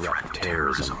face the threat of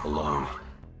terrorism alone.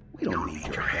 We don't need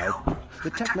your help.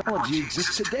 The technology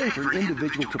exists today for an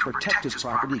individual to protect his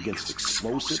property against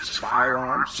explosives,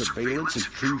 firearms, surveillance,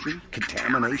 intrusion,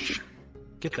 contamination.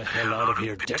 Get the hell out of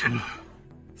here, Denton.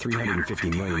 350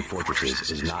 million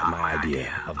fortresses is not my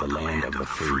idea of the land of the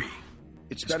free.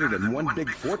 It's better than one big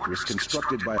fortress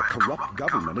constructed by a corrupt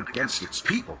government against its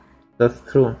people. That's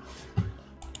true.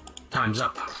 Time's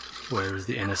up. Where is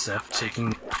the NSF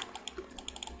taking...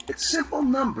 It's simple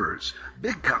numbers.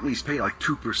 Big companies pay like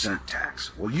 2%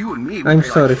 tax. Well, you and me, I'm pay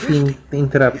sorry, like 50. he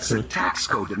interrupts It's me. a tax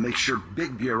code that makes sure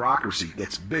big bureaucracy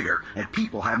gets bigger and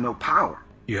people have no power.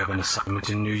 You have an assignment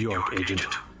in New York, Agent.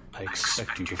 I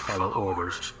expect you to follow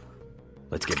orders.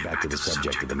 Let's get back to the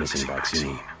subject of the missing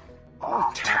vaccine.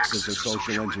 All taxes are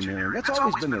social engineering. That's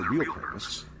always been their real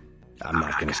purpose. I'm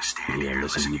not gonna stand here and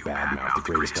listen to you badmouth the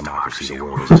greatest democracy the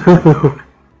world has ever known.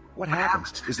 What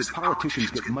happens is that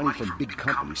politicians get money from big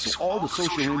companies, so all the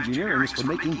social engineering is for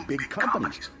making big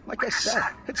companies. Like I said,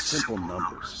 it's simple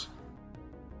numbers.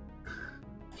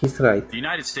 He's right. The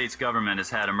United States government has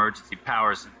had emergency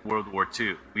powers since World War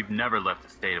II. We've never left a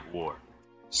state of war.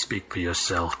 Speak for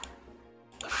yourself.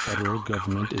 The federal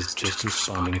government is just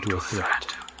responding to a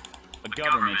threat. A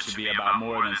government should be about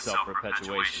more than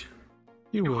self-perpetuation.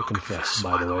 You will confess,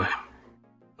 by the way.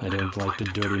 I don't like to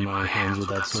dirty my hands with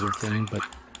that sort of thing, but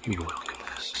you will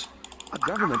confess. A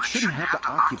government shouldn't have to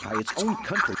occupy its own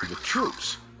country with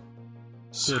troops.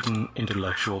 Certain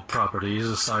intellectual properties,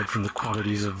 aside from the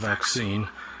quantities of vaccine,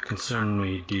 concern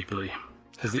me deeply.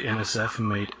 Has the NSF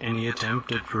made any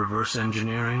attempt at reverse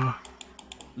engineering?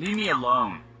 Leave me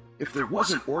alone. If there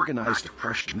wasn't organized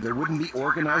oppression, there wouldn't be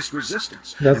organized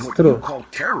resistance. That's and what true. you call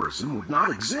terrorism would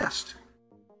not exist.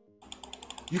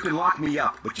 You can lock me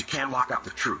up, but you can't lock up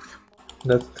the truth.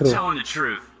 That's true. Tell him the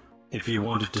truth. If you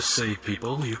wanted to save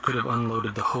people, you could have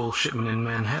unloaded the whole shipment in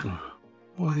Manhattan.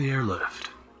 Or the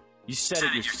airlift. You said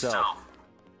it yourself.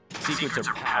 Secrets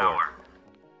are power.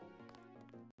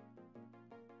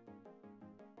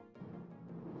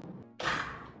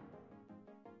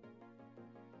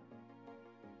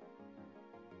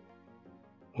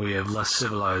 We have less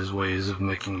civilized ways of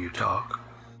making you talk.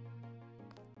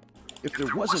 If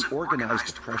there wasn't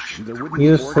organized oppression, there wouldn't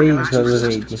You be say organized it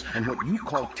already. resistance, and what you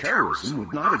call terrorism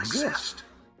would not exist.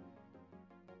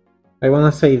 I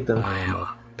wanna save them. I am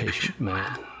a patient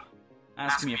man,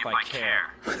 Ask me if I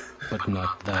care. but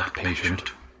not that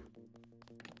patient.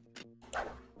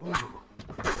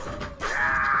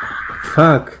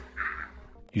 Fuck.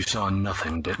 You saw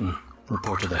nothing, Denton.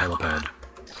 Report to the helipad.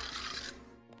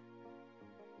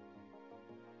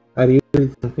 Are you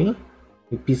with me?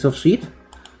 You piece of shit?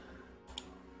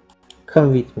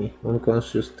 Come with me,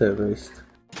 unconscious terrorist.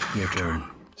 Your turn.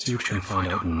 See what you can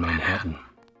find out in Manhattan.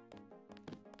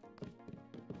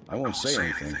 I won't say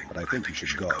anything, but I think you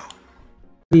should go.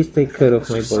 Please take care of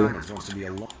my Mr. boy. Simons wants to be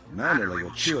alone. Manderley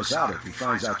will chew us out if he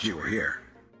finds out you were here.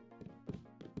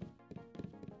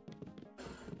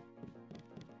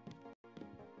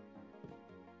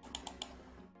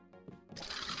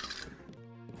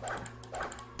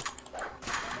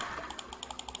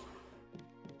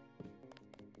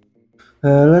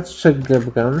 Let's check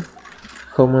Gap Gun.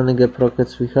 How many Gap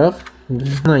rockets we have? This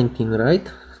is 19, right?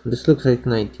 This looks like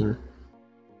 19.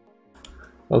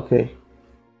 Okay.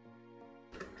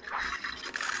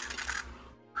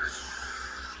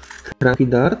 Crappy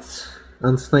darts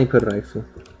and sniper rifle.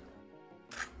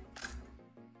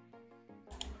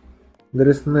 There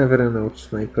is never enough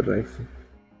sniper rifle.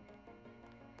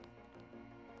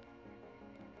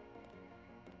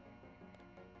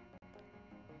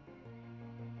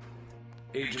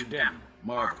 Agent Den,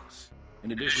 marvelous.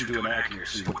 In addition to an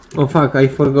accuracy... Oh fuck, I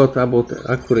forgot about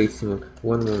accuracy mode.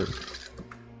 One moment.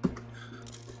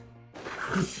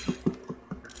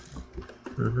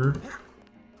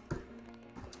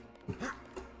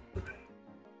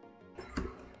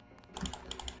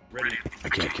 Ready. I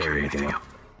can't carry anything else.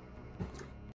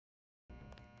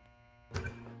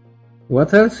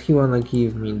 What else he wanna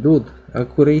give me? Dude,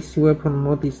 accuracy weapon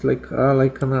mod is like all I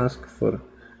can ask for.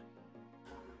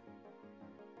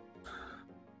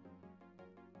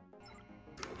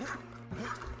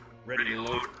 Ready to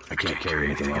load. I can't carry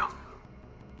anything else.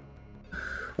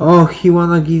 Oh, he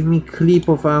wanna give me clip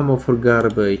of ammo for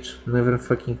garbage. Never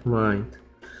fucking mind.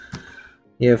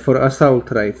 Yeah, for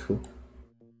assault rifle.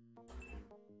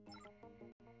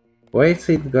 Why I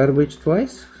said garbage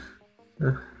twice?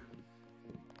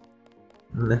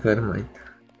 Never mind.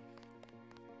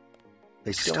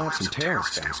 They still have some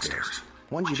terrorists downstairs.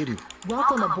 Ones you didn't.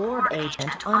 Welcome aboard,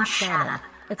 Agent. I'm Shannon.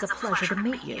 It's a pleasure to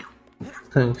meet you.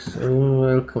 Thanks.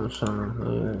 Welcome,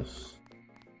 Shannon. Yes.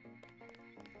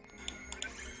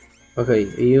 Okay,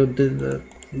 you did.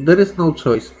 There is no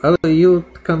choice. You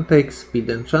can take speed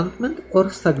enchantment or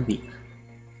suck beak.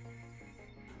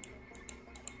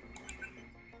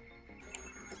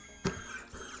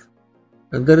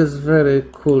 And there is very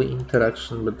cool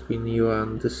interaction between you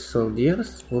and the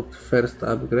soldiers. What first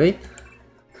upgrade?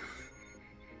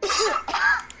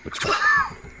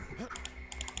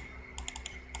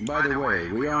 By the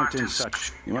way, we aren't in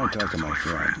such... You might talk to my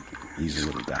friend. He's a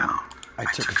little down. I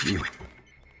took a few.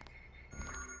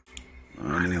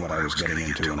 I knew what I was getting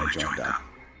into when I jumped out.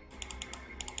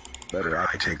 Better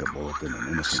I take a bullet than an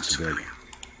innocent civilian.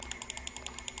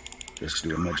 Just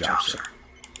doing my job, sir.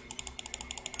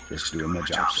 Just doing my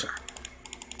job, sir.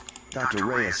 Dr.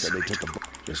 Reyes said they took a bullet.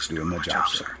 Just doing my job,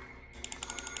 sir.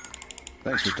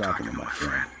 Thanks for talking to my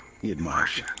friend. He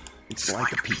admires you. It's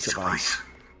like a piece of ice.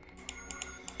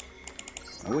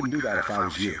 I wouldn't do that if I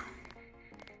was you.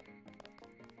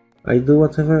 I do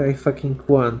whatever I fucking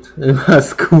want.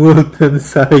 Ask Walton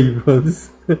Simons.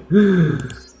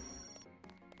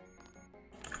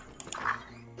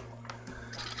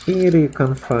 Here you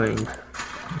can find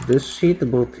this shit,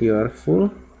 but you are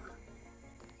full.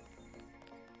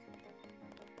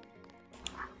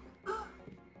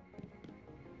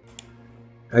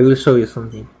 I will show you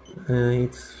something.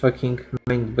 It's fucking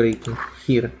mind-breaking.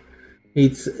 Here.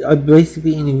 It's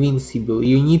basically invincible.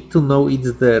 You need to know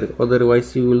it's there,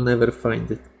 otherwise you will never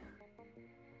find it.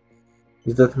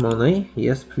 Is that money?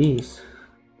 Yes, please.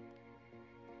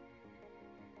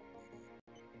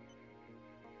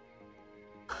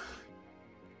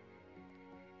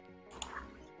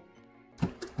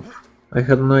 I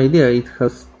had no idea it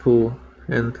has two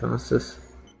entrances.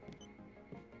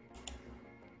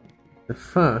 The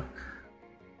fuck?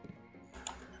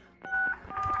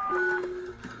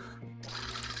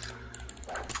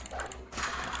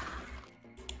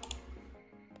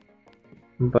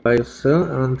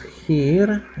 Biocell, and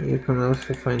here you can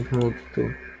also find mood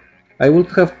too. I would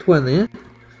have 20,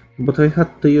 but I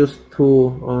had to use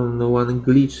 2 on one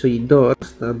glitchy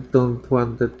doors that don't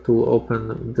want it to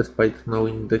open despite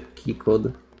knowing the key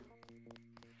code.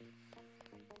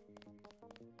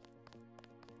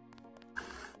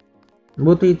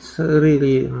 But it's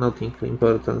really nothing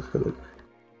important.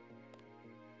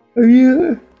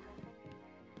 Yeah.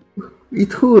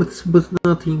 It hurts, but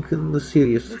nothing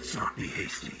serious. Let's not be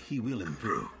hasty. He will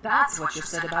improve. That's what you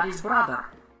said about his brother.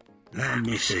 Let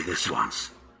me say this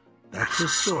once. That's a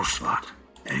sore spot.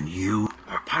 And you,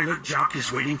 our pilot Jock is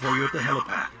waiting for you at the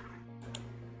helipad.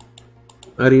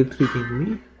 Are you treating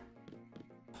me?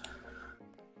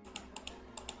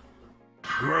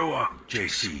 Grow up,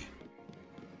 JC.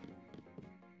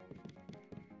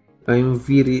 I'm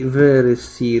very, very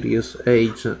serious,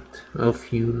 agent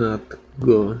of you not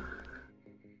go.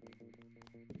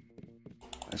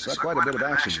 I saw quite a bit of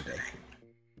action today.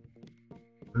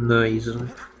 Nice.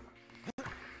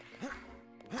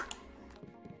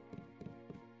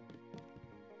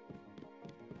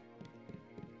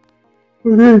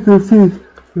 That's it.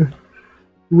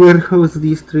 Warehouse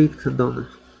district done.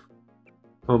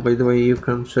 Oh, by the way, you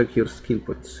can check your skill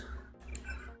points.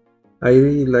 I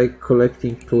really like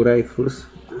collecting 2 rifles.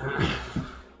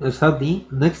 Sadly,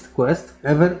 next quest,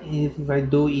 even if I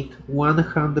do it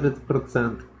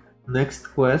 100%, next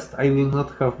quest I will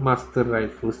not have master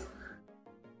rifles,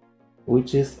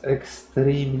 which is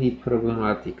extremely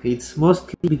problematic. It's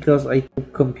mostly because I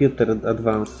took computer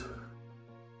advanced.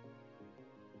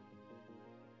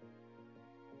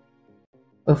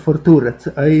 For turrets,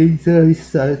 I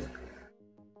said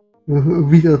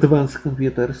with advanced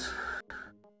computers.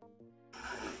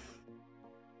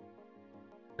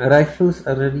 Rifles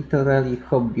are literally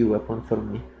hobby weapon for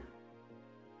me.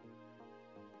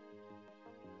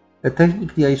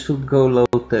 Technically I should go low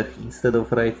tech instead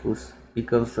of rifles,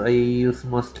 because I use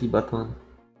mostly baton.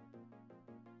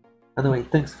 Anyway,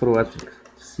 thanks for watching.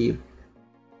 See you.